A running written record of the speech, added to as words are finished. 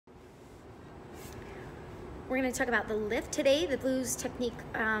We're going to talk about the lift today, the blues technique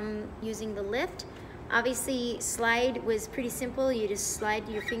using the lift. Obviously, slide was pretty simple. You just slide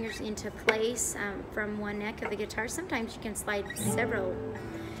your fingers into place from one neck of the guitar. Sometimes you can slide several.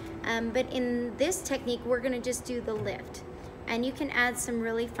 But in this technique, we're going to just do the lift. And you can add some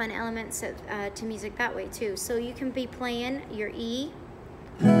really fun elements to music that way too. So you can be playing your E.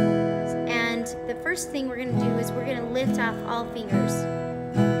 And the first thing we're going to do is we're going to lift off all fingers.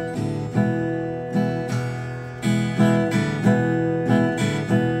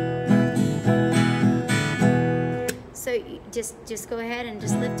 So you just go ahead and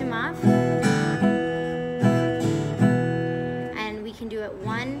just lift them off. And we can do it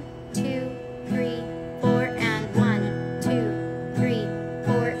 1, 2, 3, 4, and 1, 2, 3,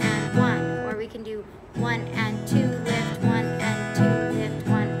 4, and 1. Or we can do 1 and 2, lift, 1 and 2, lift,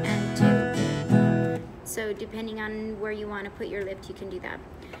 1 and 2. So depending on where you want to put your lift, you can do that.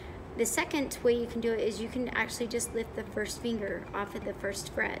 The second way you can do it is you can actually just lift the first finger off of the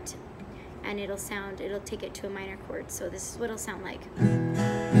first fret. And it'll take it to a minor chord. So this is what it'll sound like.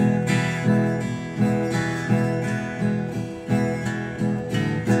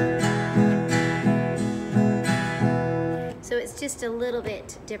 So it's just a little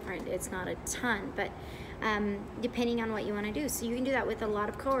bit different. It's not a ton, but depending on what you want to do. So you can do that with a lot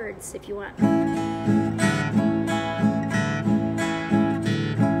of chords if you want.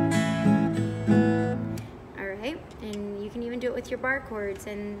 All right, and you can even do it with your bar chords,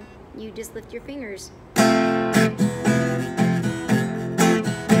 and you just lift your fingers.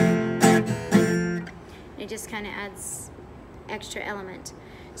 It just kind of adds extra element.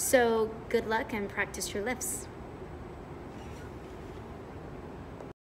 So good luck and practice your lifts.